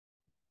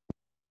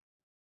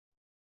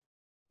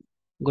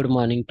Good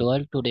morning to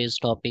all. Today's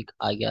topic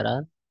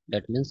IRR,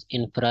 that means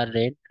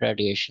infrared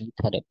radiation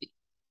therapy.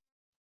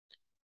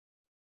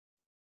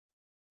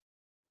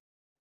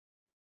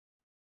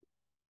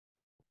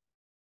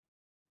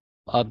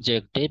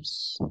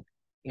 Objectives: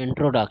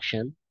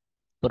 introduction,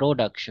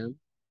 production,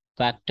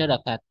 factor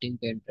affecting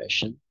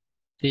penetration,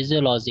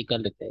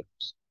 physiological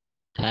effects,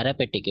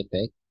 therapeutic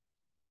effect,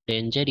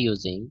 danger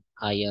using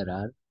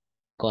IRR,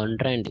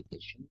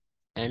 contraindication,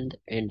 and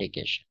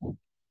indication.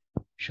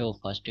 So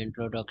first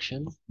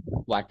introduction,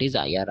 what is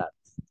IRR?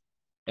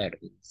 That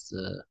means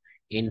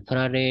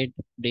infrared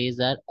rays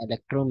are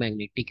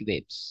electromagnetic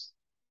waves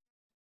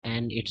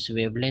and its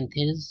wavelength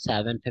is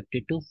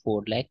 750 to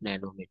 4 lakh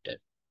nanometer.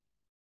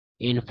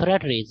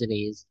 Infrared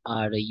rays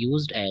are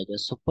used as a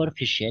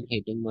superficial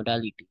heating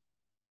modality.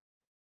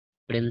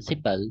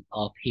 Principle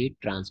of heat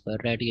transfer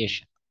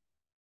radiation.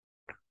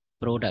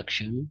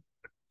 Production.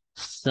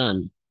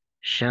 Sun.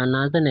 Sun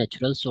are the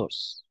natural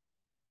source.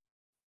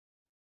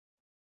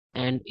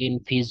 And in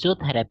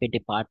physiotherapy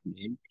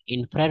department,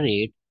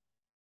 infrared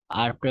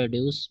are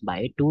produced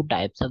by two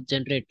types of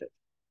generator.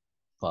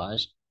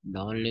 First,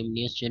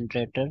 non-luminous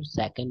generator,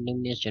 second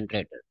luminous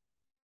generator.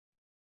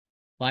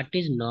 What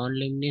is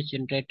non-luminous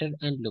generator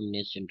and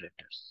luminous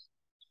generators?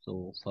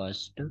 So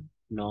first,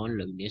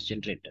 non-luminous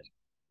generator.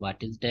 What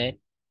is that?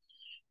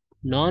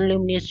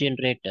 Non-luminous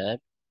generator,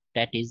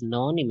 that is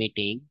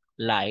non-emitting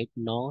light.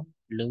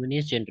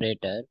 Non-luminous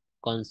generator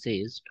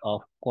consists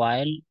of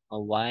coil, a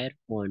wire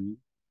wound,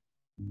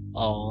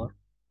 or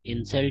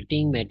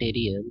insulting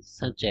materials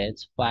such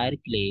as fire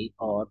clay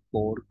or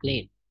pour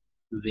clay.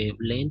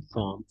 Wavelength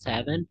from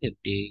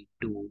 750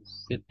 to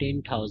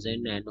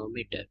 15,000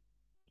 nanometer.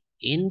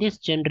 In this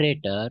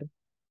generator,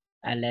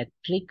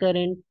 electric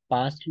current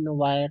passed in a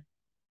wire,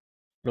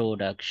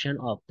 production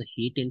of the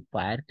heat in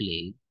fire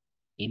clay,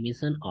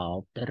 emission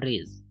of the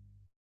rays.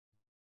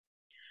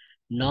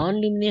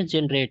 Non-luminous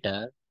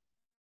generator.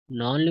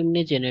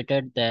 Non-luminous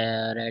generator,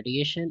 the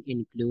radiation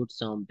includes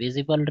some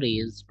visible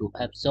rays to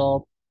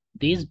absorb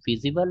these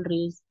visible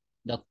rays.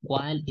 The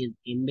coil is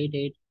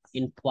embedded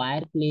in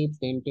fire clay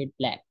painted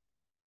black.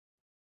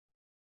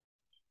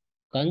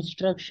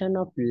 Construction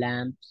of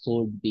lamp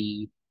should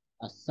be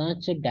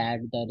such that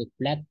the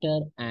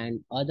reflector and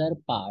other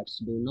parts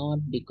do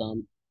not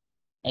become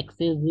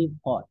excessive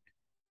hot.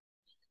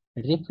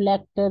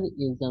 Reflector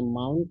is a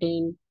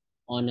mounted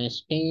on a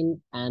stand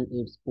and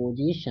its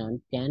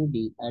position can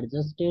be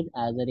adjusted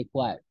as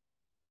required.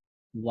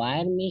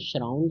 Wire mesh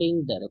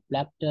surrounding the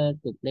reflector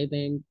to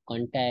prevent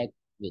contact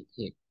with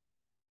heat.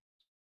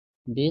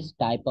 This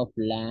type of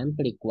lamp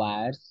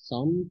requires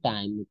some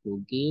time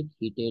to get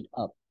heated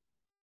up.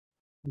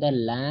 The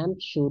lamp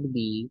should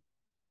be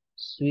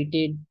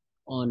switched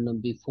on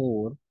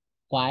before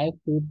 5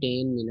 to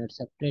 10 minutes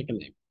of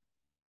treatment.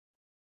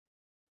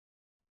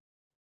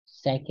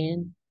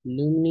 Second,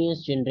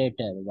 luminous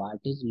generator. What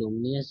is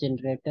luminous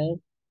generator?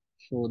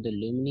 Show the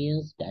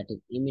luminous, that is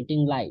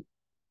emitting light.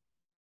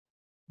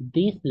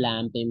 This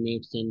lamp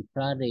emits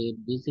infrared,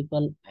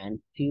 visible and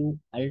few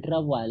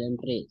ultraviolet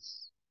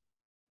rays.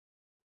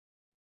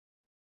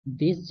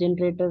 This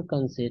generator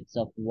consists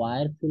of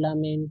wire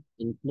filament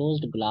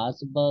enclosed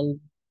glass bulb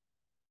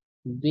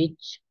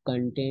which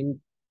contain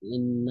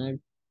inert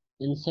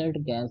insert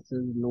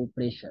gases low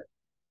pressure.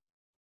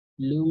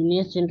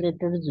 Luminous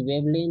generator's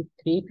wavelength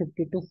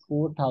 350 to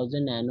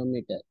 4000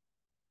 nanometer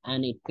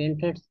and it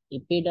penetrates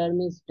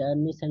epidermis,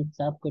 dermis and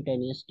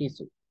subcutaneous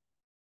tissue.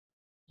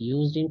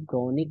 Used in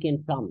chronic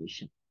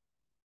inflammation.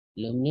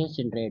 Luminous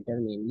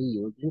generator mainly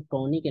used in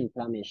chronic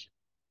inflammation.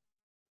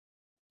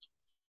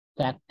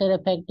 Factor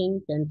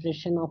affecting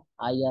penetration of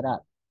IRR.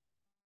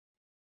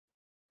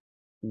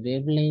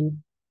 Wavelength,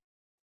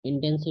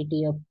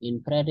 intensity of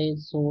infrared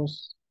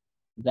source,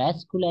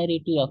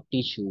 vascularity of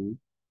tissue,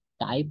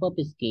 type of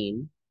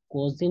skin,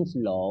 Cousin's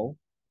law,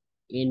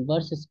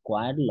 inverse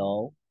square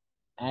law,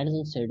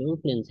 Addison schedule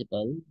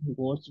principle,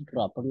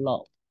 Gauss-Draper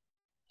law.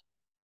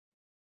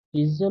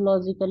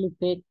 Physiological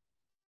effect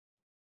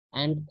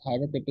and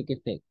therapeutic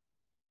effect.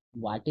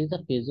 What is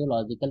the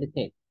physiological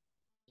effect?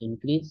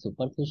 Increase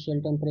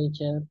superficial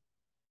temperature,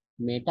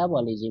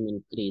 metabolism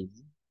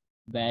increase,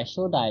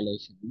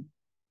 vasodilation,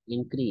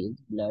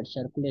 increase blood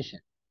circulation.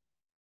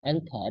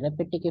 And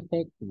therapeutic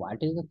effect, what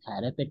is the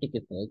therapeutic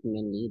effect?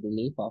 Mainly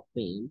relief of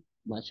pain,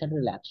 muscle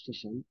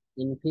relaxation,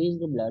 increase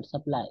the blood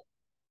supply.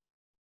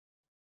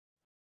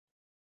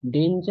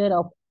 Danger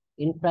of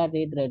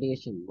infrared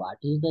radiation. What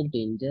is the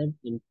danger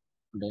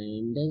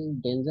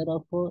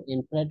of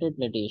infrared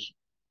radiation?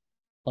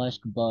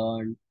 First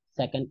burn,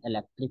 second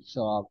electric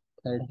shock,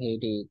 third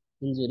headache,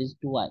 injuries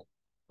to eye.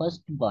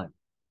 First burn.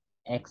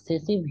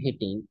 Excessive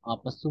heating of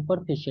a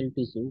superficial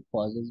tissue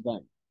causes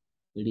burn.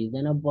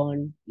 Reason of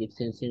burn: if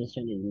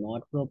sensation is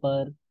not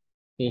proper,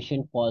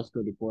 patient falls to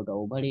report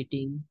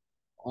overheating.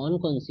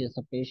 Unconscious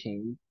of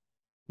patient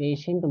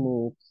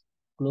moves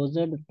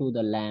closer to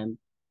the lamp,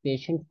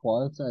 patient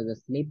falls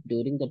asleep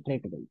during the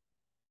treatment.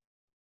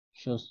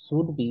 So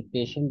should be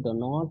patient do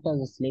not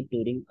asleep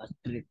during a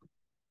treatment.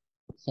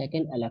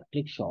 Second,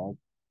 electric shock.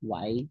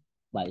 Why?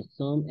 by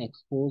some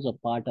expose a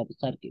part of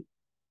circuit.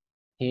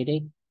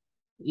 Headache.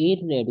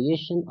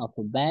 Irradiation of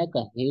a back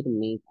head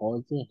may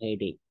cause a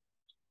headache.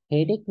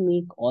 Headache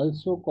may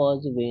also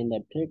cause when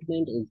the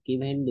treatment is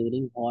given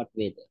during hot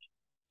weather.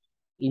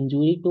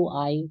 Injury to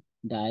eye.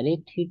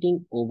 Direct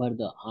hitting over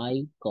the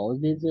eye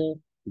causes a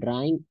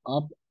drying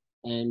up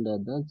and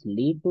thus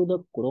lead to the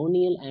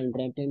corneal and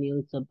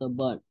retinals of the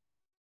burn.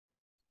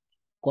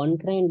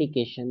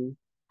 Contraindication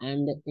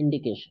and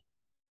indication.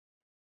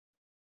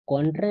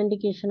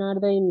 Contraindication are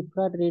the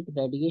infrared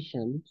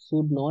radiation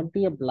should not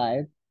be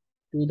applied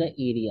to the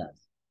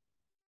areas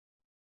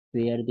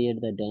where there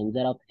the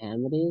danger of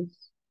hemorrhage,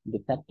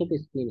 defective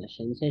skin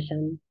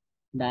sensation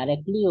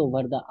directly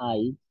over the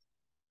eyes,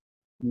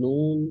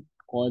 known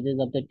causes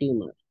of the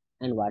tumor.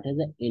 And what is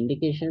the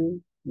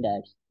indication?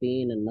 That's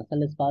pain and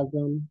muscle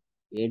spasm,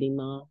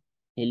 edema,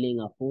 healing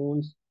of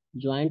wounds,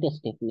 joint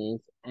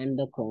stiffness, and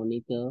the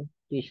chronic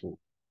tissue.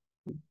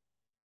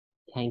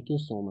 Thank you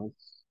so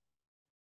much.